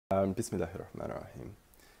Bismillahirrahmanirrahim.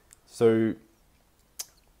 So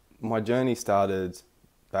my journey started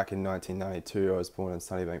back in 1992. I was born in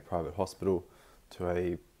Sunnybank Private Hospital to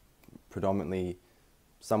a predominantly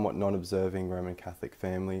somewhat non-observing Roman Catholic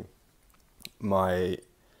family. My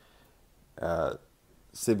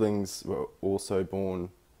siblings were also born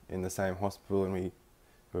in the same hospital, and we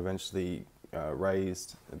were eventually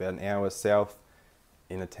raised about an hour south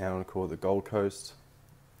in a town called the Gold Coast.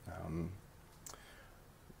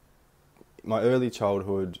 My early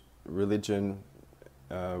childhood religion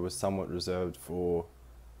was somewhat reserved for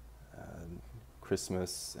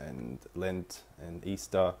Christmas and Lent and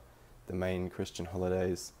Easter, the main Christian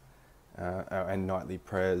holidays, and nightly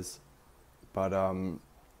prayers, but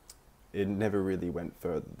it never really went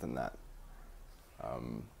further than that.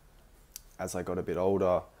 As I got a bit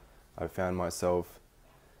older, I found myself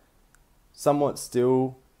somewhat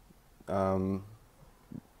still,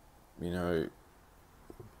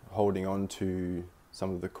 holding on to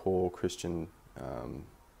some of the core Christian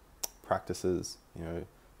practices,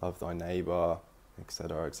 love thy neighbor,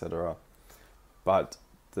 etc., etc. But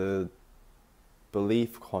the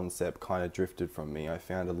belief concept kind of drifted from me. I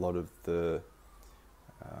found a lot of the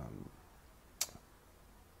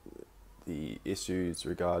issues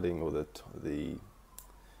regarding, or the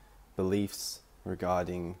beliefs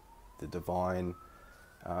regarding the divine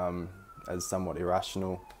as somewhat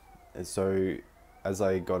irrational. And so as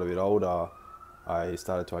I got a bit older, I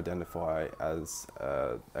started to identify as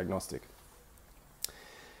agnostic.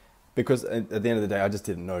 Because at the end of the day, I just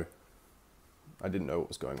didn't know. I didn't know what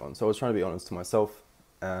was going on. So I was trying to be honest to myself.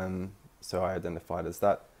 So I identified as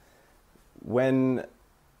that. When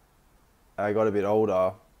I got a bit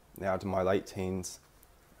older, now to my late teens,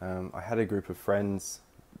 I had a group of friends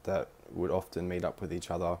that would often meet up with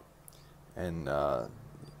each other and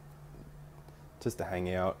just to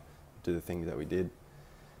hang out, do the things that we did.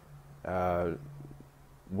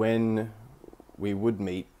 When we would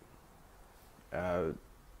meet,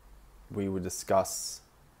 we would discuss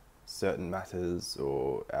certain matters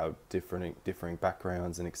or our differing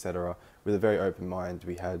backgrounds and etc. with a very open mind.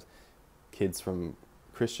 We had kids from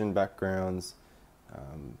Christian backgrounds,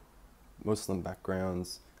 Muslim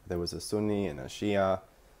backgrounds. There was a Sunni and a Shia.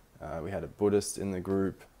 We had a Buddhist in the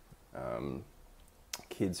group.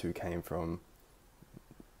 Kids who came from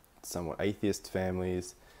somewhat atheist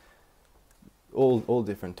families, all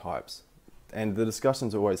different types. And the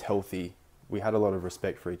discussions were always healthy. We had a lot of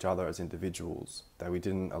respect for each other as individuals, that we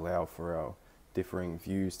didn't allow for our differing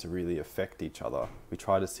views to really affect each other. We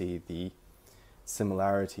tried to see the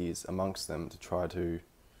similarities amongst them to try to,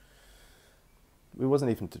 it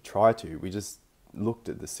wasn't even to try to, we just looked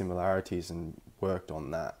at the similarities and worked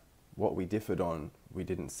on that. What we differed on, we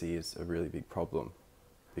didn't see as a really big problem,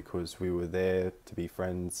 because we were there to be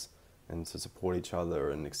friends and to support each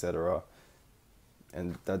other and etc.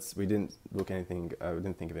 And we didn't look anything. We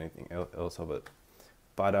didn't think of anything else of it.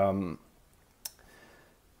 But I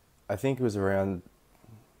think it was around.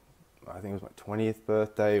 I think it was my 20th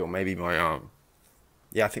birthday, or maybe my I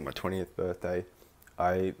think my 20th birthday.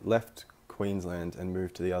 I left Queensland and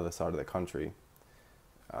moved to the other side of the country,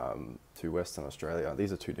 to Western Australia.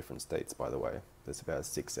 These are two different states, by the way. There's about a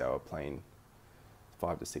 5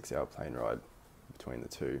 to 6 hour plane ride between the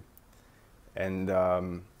two. And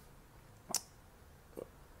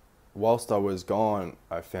whilst I was gone,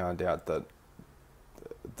 I found out that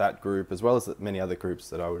that group, as well as many other groups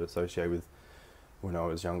that I would associate with when I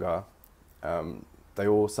was younger, they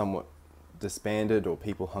all somewhat disbanded, or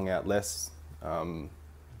people hung out less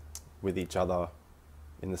with each other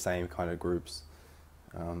in the same kind of groups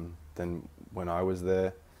than when I was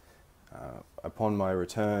there. Upon my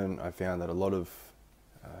return, I found that a lot of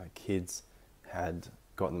kids had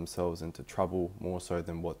gotten themselves into trouble more so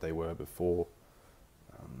than what they were before.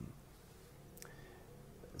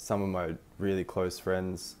 Some of my really close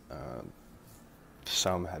friends,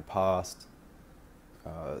 some had passed,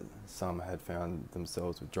 some had found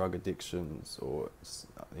themselves with drug addictions or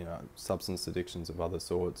substance addictions of other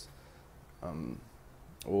sorts,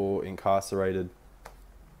 or incarcerated,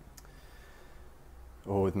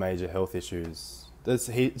 or with major health issues.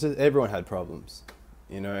 Everyone had problems,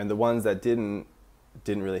 and the ones that didn't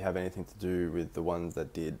really have anything to do with the ones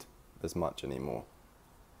that did as much anymore.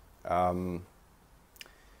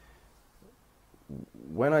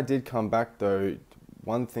 When I did come back, though,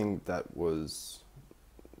 one thing that was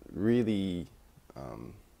really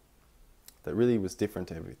was different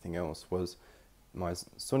to everything else was my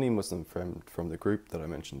Sunni Muslim friend from the group that I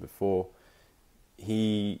mentioned before.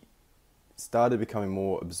 He started becoming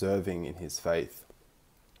more observing in his faith.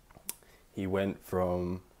 He went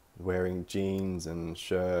from wearing jeans and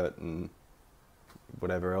shirt and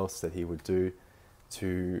whatever else that he would do,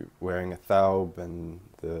 to wearing a thawb and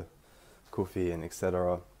the kufi and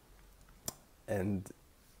etc. And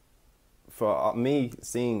for me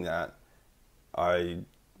seeing that, I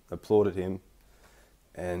applauded him,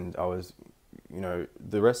 and I was,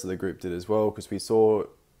 the rest of the group did as well, because we saw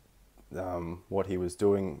what he was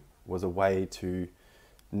doing was a way to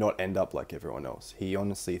not end up like everyone else. He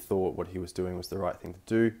honestly thought what he was doing was the right thing to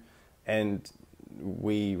do, and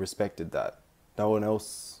we respected that. No one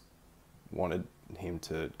else wanted him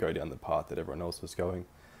to go down the path that everyone else was going.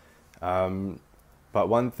 But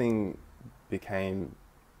one thing became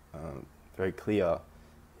very clear: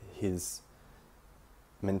 his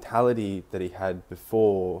mentality that he had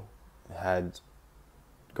before had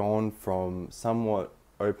gone from somewhat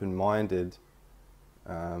open-minded,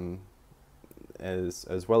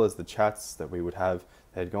 as well as the chats that we would have,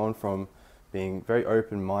 they had gone from being very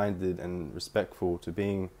open-minded and respectful to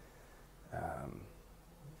being,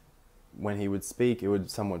 when he would speak, it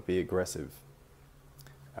would somewhat be aggressive,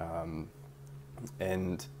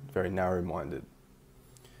 and very narrow-minded.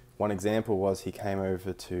 One example was he came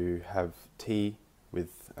over to have tea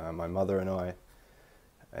with my mother and I,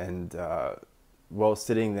 and while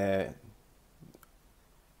sitting there,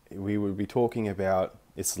 we would be talking about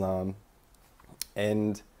Islam,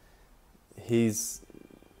 and his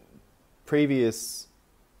previous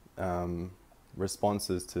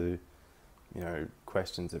responses to,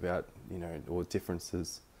 questions about, or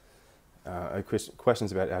differences,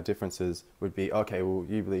 questions about our differences would be, okay, well,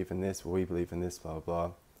 you believe in this, well, we believe in this, blah,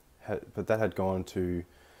 blah, blah. But that had gone to,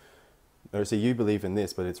 no, so you believe in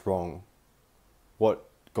this, but it's wrong. What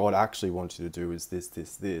God actually wants you to do is this,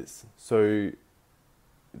 this, this. So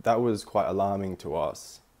that was quite alarming to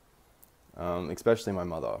us, especially my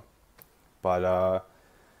mother. But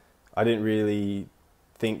I didn't really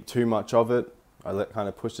think too much of it. I kind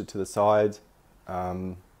of pushed it to the side,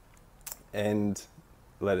 and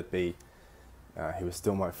let it be. He was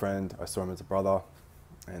still my friend. I saw him as a brother,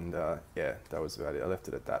 and yeah, that was about it. I left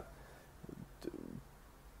it at that.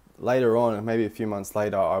 Later on, maybe a few months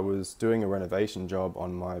later, I was doing a renovation job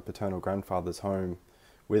on my paternal grandfather's home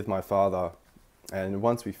with my father, and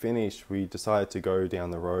once we finished, we decided to go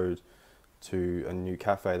down the road to a new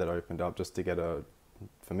cafe that opened up, just to get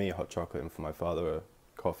for me a hot chocolate and for my father a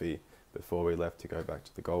coffee before we left to go back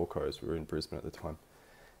to the Gold Coast. We were in Brisbane at the time.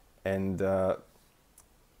 And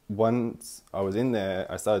once I was in there,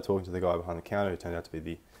 I started talking to the guy behind the counter, who turned out to be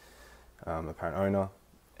the apparent owner,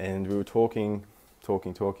 and we were talking,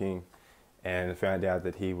 and found out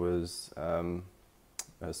that he was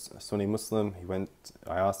a Sunni Muslim.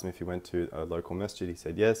 I asked him if he went to a local masjid. He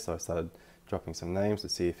said yes, so I started dropping some names to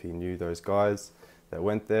see if he knew those guys that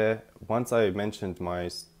went there. Once I mentioned my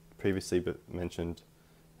previously mentioned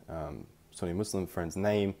Sunni Muslim friend's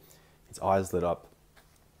name, his eyes lit up.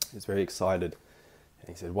 He was very excited. And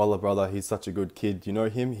he said, "Wallah, brother, he's such a good kid. You know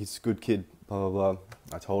him? He's a good kid, blah, blah, blah."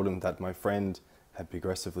 I told him that my friend had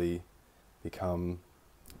progressively become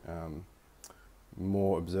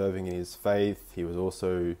more observing in his faith. He was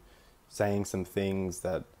also saying some things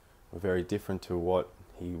that were very different to what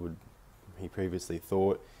he previously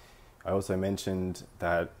thought. I also mentioned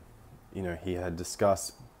that, he had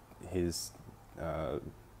discussed his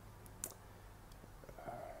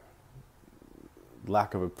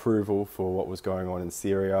lack of approval for what was going on in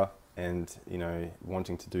Syria, and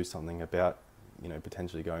wanting to do something about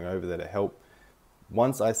potentially going over there to help.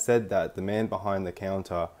 Once I said that, the man behind the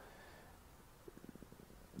counter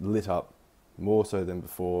lit up more so than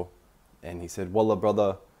before, and he said, "Wallah,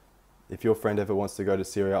 brother, if your friend ever wants to go to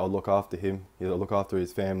Syria, I'll look after him. I'll look after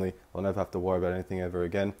his family. I'll never have to worry about anything ever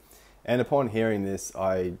again." And upon hearing this,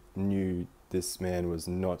 I knew this man was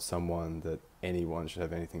not someone that anyone should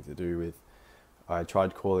have anything to do with. I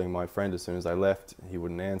tried calling my friend as soon as I left. He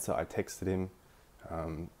wouldn't answer. I texted him,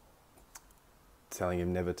 telling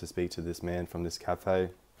him never to speak to this man from this cafe,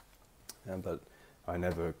 but I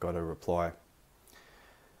never got a reply.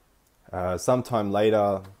 Sometime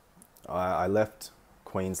later, I left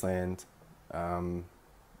Queensland and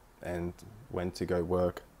went to go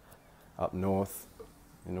work up north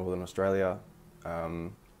in Northern Australia.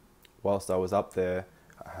 Whilst I was up there,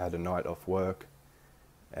 I had a night off work,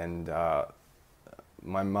 and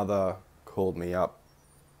my mother called me up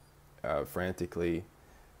frantically,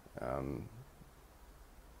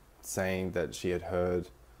 saying that she had heard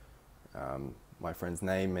my friend's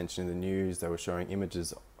name mentioned in the news. They were showing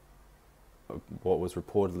images of what was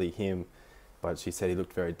reportedly him, but she said he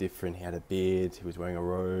looked very different. He had a beard, he was wearing a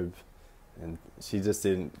robe, and she just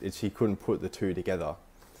she couldn't put the two together.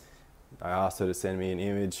 I asked her to send me an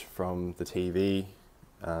image from the TV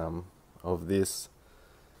of this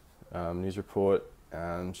news report,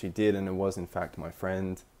 She did, and it was in fact my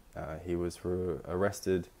friend. He was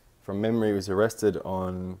arrested, from memory, he was arrested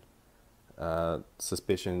on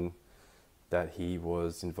suspicion that he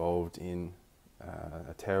was involved in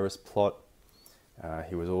a terrorist plot.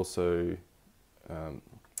 He was also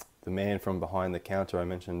the man from behind the counter I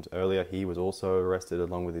mentioned earlier. He was also arrested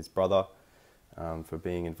along with his brother for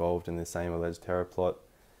being involved in the same alleged terror plot.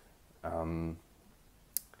 And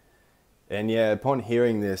yeah, upon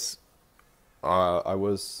hearing this, I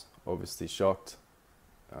was obviously shocked,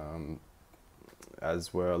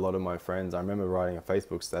 as were a lot of my friends. I remember writing a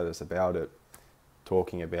Facebook status about it,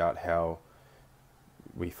 talking about how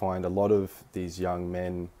we find a lot of these young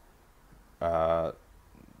men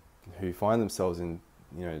who find themselves in,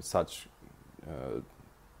 such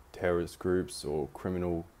terrorist groups or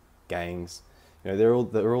criminal gangs. They're all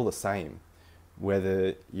the same.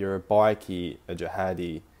 Whether you're a bikie, a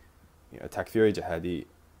jihadi, a takfiri jihadi,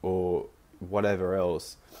 or whatever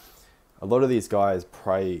else, a lot of these guys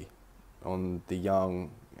prey on the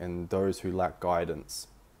young and those who lack guidance.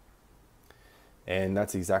 And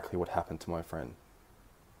that's exactly what happened to my friend.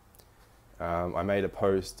 I made a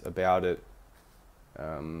post about it.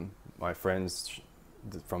 My friends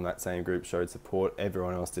from that same group showed support.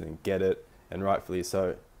 Everyone else didn't get it, and rightfully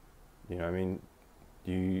so.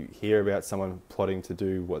 You hear about someone plotting to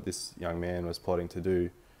do what this young man was plotting to do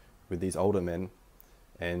with these older men,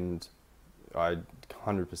 and I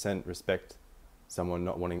 100% respect someone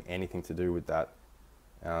not wanting anything to do with that,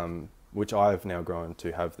 which I've now grown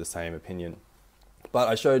to have the same opinion. But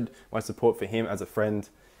I showed my support for him as a friend,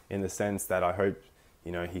 in the sense that I hope,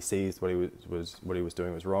 he sees what he was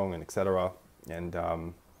doing was wrong, and etc. And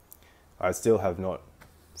I still have not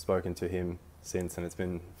spoken to him since, and it's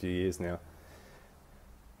been a few years now.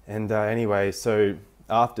 And anyway, so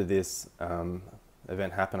after this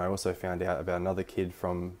event happened, I also found out about another kid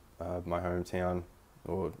from my hometown,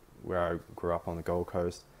 or where I grew up on the Gold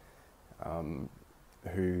Coast,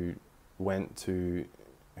 who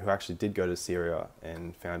actually did go to Syria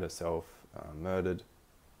and found herself murdered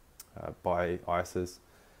by ISIS,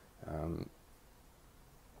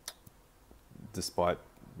 despite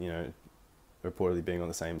reportedly being on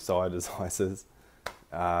the same side as ISIS.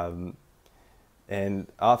 And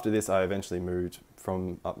after this, I eventually moved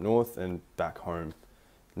from up north and back home.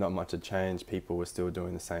 Not much had changed. People were still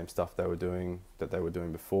doing the same stuff that they were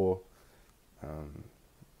doing before.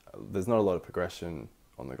 There's not a lot of progression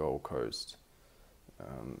on the Gold Coast,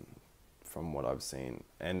 from what I've seen.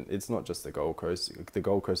 And it's not just the Gold Coast. The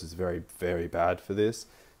Gold Coast is very, very bad for this,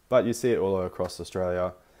 but you see it all across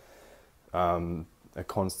Australia. A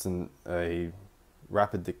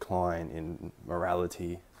rapid decline in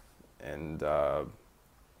morality, and a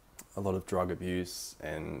lot of drug abuse,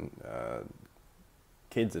 and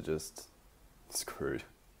kids are just screwed.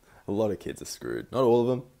 A lot of kids are screwed. Not all of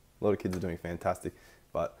them. A lot of kids are doing fantastic,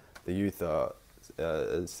 but the youth are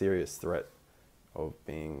a serious threat of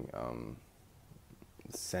being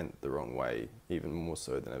sent the wrong way, even more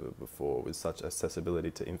so than ever before, with such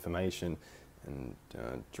accessibility to information and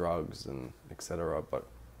drugs and etc. But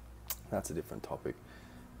that's a different topic.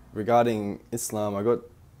 Regarding Islam, I got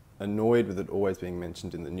annoyed with it always being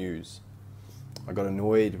mentioned in the news. I got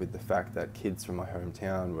annoyed with the fact that kids from my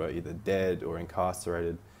hometown were either dead or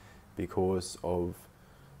incarcerated because of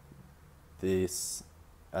this,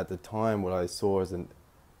 at the time, what I saw as an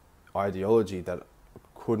ideology that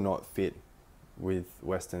could not fit with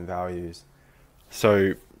Western values.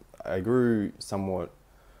 So I grew somewhat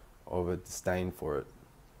of a disdain for it.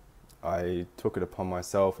 I took it upon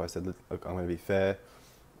myself. I said, look, I'm going to be fair.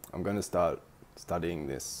 I'm going to start studying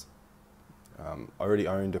this. I already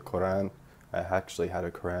owned a Quran. I actually had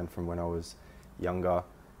a Quran from when I was younger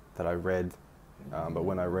that I read. But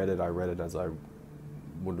when I read it as I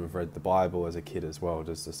would have read the Bible as a kid as well.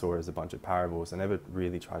 Just I saw it as a bunch of parables. I never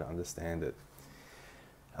really tried to understand it.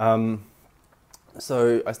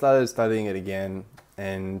 So I started studying it again,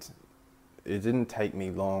 and it didn't take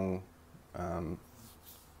me long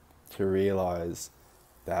to realize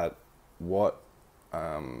that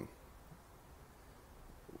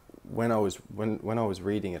when I was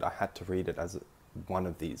reading it, I had to read it as one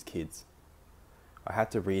of these kids. I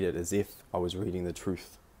had to read it as if I was reading the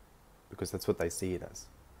truth, because that's what they see it as.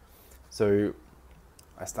 So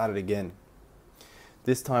I started again.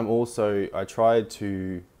 This time also, I tried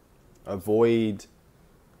to avoid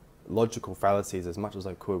logical fallacies as much as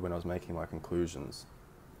I could when I was making my conclusions.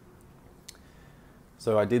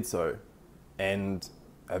 So I did so, and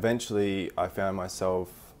eventually I found myself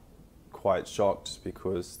quite shocked,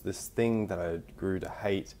 because this thing that I grew to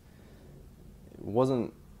hate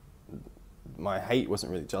my hate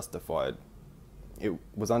wasn't really justified. it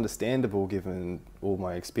was understandable given all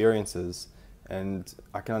my experiences, and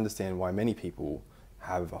I can understand why many people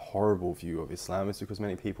have a horrible view of Islam. It's because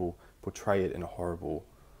many people portray it in a horrible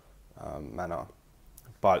manner.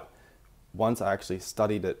 But once I actually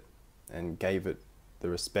studied it and gave it the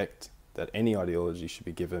respect that any ideology should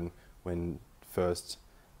be given when first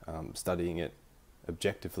studying it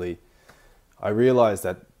objectively, I realized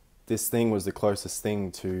that this thing was the closest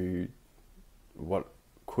thing to what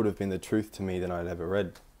could have been the truth to me that I'd ever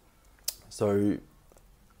read. So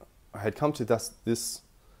I had come to this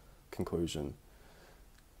conclusion.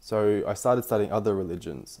 So I started studying other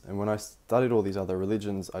religions, and when I studied all these other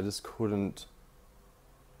religions, I just couldn't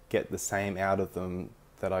get the same out of them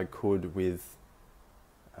that I could with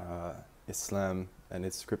Islam and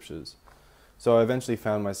its scriptures. So I eventually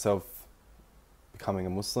found myself becoming a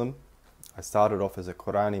Muslim. I started off as a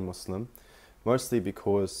Qurani Muslim, mostly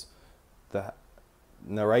because the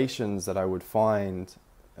narrations that I would find,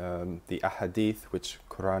 the ahadith, which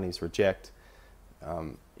Quranis reject,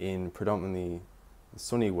 in predominantly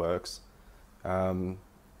Sunni works,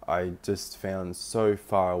 I just found so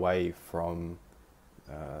far away from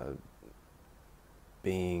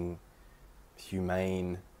being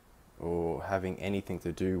humane or having anything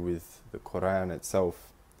to do with the Quran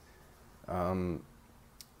itself.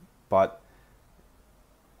 But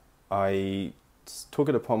I took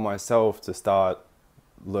it upon myself to start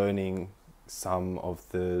learning some of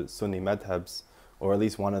the Sunni madhabs, or at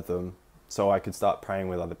least one of them, so I could start praying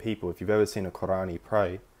with other people. If you've ever seen a Qurani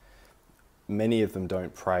pray, many of them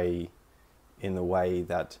don't pray in the way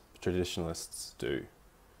that traditionalists do.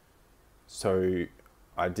 So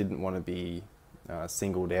I didn't want to be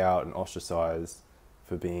singled out and ostracized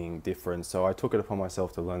for being different. So I took it upon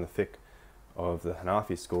myself to learn the fiqh of the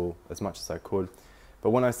Hanafi school as much as I could. But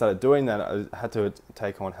when I started doing that, I had to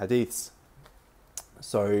take on hadiths.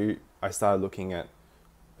 So I started looking at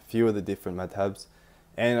a few of the different madhabs,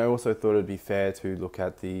 and I also thought it'd be fair to look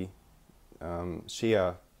at the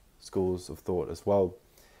Shia schools of thought as well.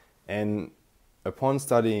 And upon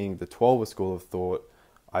studying the Twelver school of thought,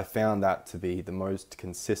 I found that to be the most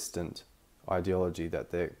consistent ideology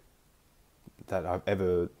that I've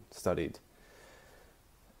ever studied.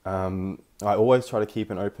 I always try to keep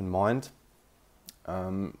an open mind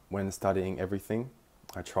when studying everything.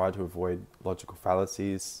 I try to avoid logical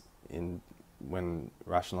fallacies when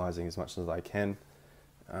rationalizing as much as I can,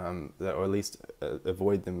 or at least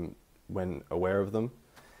avoid them when aware of them.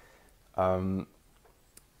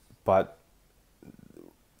 But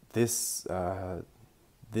this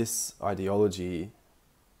ideology,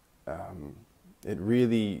 it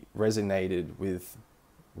really resonated with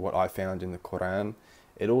what I found in the Quran.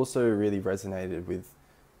 It also really resonated with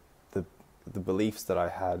the beliefs that I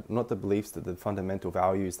had, not the beliefs, the fundamental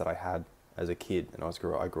values that I had as a kid and I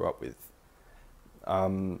grew up with.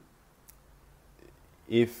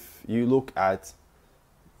 If you look at,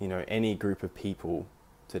 any group of people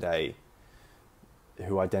today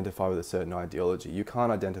who identify with a certain ideology, you can't,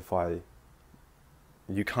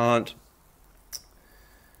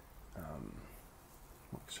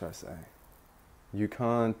 what should I say? You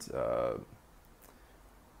can't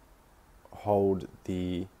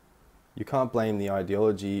you can't blame the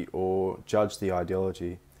ideology or judge the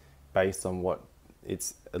ideology based on what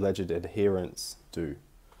its alleged adherents do.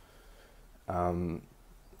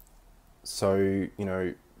 So,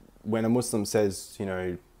 when a Muslim says,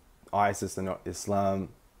 ISIS are not Islam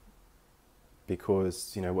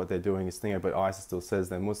because, what they're doing is thing, but ISIS still says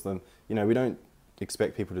they're Muslim, we don't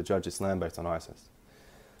expect people to judge Islam based on ISIS.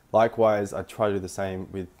 Likewise, I try to do the same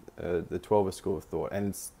with the Twelver school of thought, and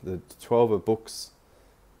it's the 12 books,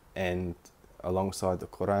 and alongside the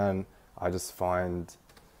Quran, I just find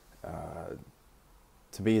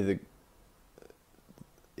to be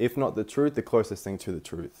if not the truth, the closest thing to the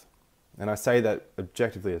truth. And I say that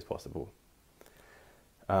objectively as possible.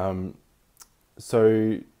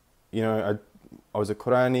 So, I was a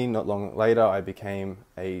Qurani. Not long later, I became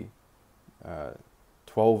a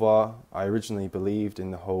Twelver. I originally believed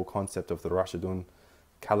in the whole concept of the Rashidun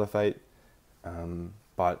Caliphate,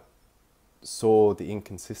 but saw the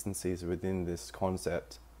inconsistencies within this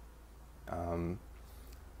concept, and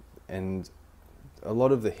a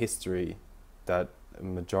lot of the history that a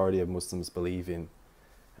majority of Muslims believe in,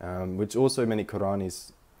 which also many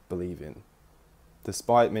Quranis believe in.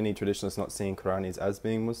 Despite many traditionalists not seeing Quranis as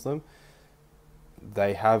being Muslim,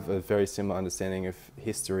 they have a very similar understanding of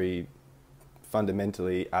history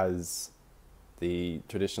fundamentally as the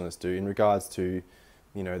traditionalists do in regards to,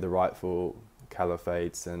 the rightful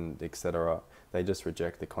caliphates and etc. They just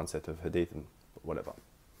reject the concept of hadith and whatever.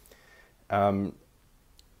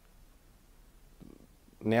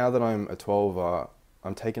 now that I'm a 12er,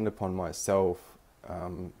 I'm taking it upon myself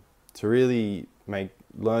to really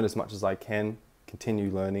learn as much as I can,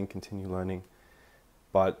 continue learning.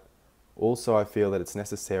 But also I feel that it's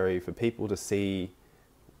necessary for people to see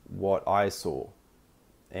what I saw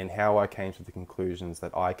and how I came to the conclusions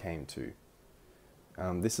that I came to.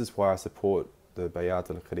 This is why I support the Bayat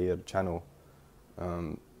al-Kharir channel.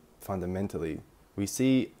 Fundamentally, we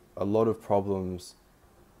see a lot of problems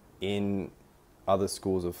in other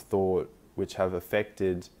schools of thought which have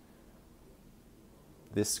affected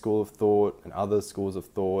this school of thought and other schools of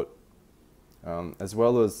thought, as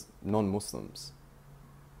well as non-Muslims,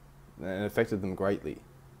 and affected them greatly.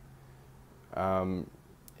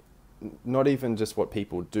 Not even just what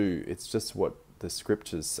people do, it's just what the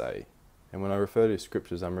scriptures say. And when I refer to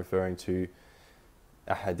scriptures, I'm referring to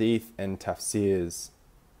ahadith and tafsirs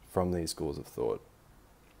from these schools of thought.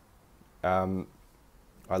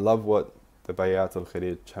 I love what the Bayat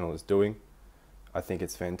al-Kharir channel is doing. I think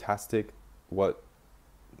it's fantastic. What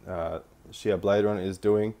Shia Bladeron is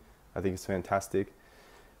doing, I think it's fantastic.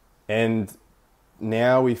 And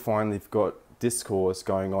now we finally have got discourse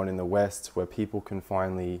going on in the West where people can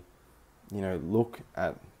finally, look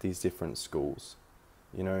at these different schools.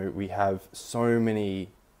 We have so many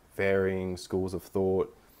varying schools of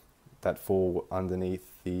thought that fall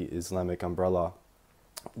underneath the Islamic umbrella,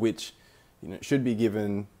 which should be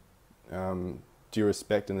given due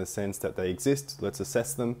respect in the sense that they exist. Let's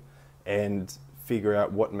assess them and figure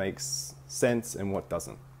out what makes sense and what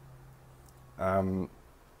doesn't.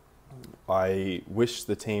 I wish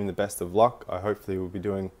the team the best of luck. I hopefully will be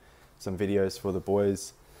doing some videos for the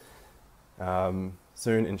boys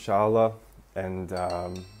soon, inshallah. And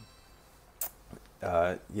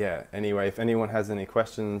yeah, anyway, if anyone has any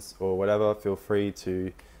questions or whatever, feel free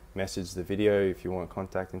to message the video if you want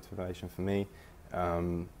contact information for me.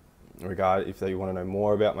 If you want to know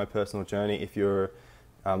more about my personal journey, if you're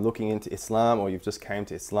looking into Islam or you've just came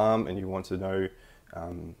to Islam and you want to know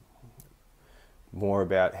more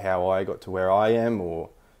about how I got to where I am, or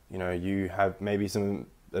you have maybe some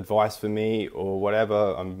advice for me or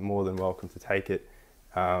whatever, I'm more than welcome to take it.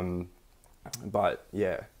 But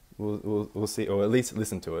yeah, we'll see, or at least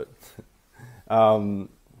listen to it.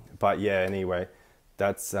 But yeah, anyway,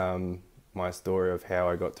 that's my story of how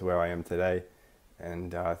I got to where I am today.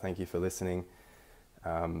 And thank you for listening.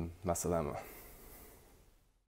 Masalama.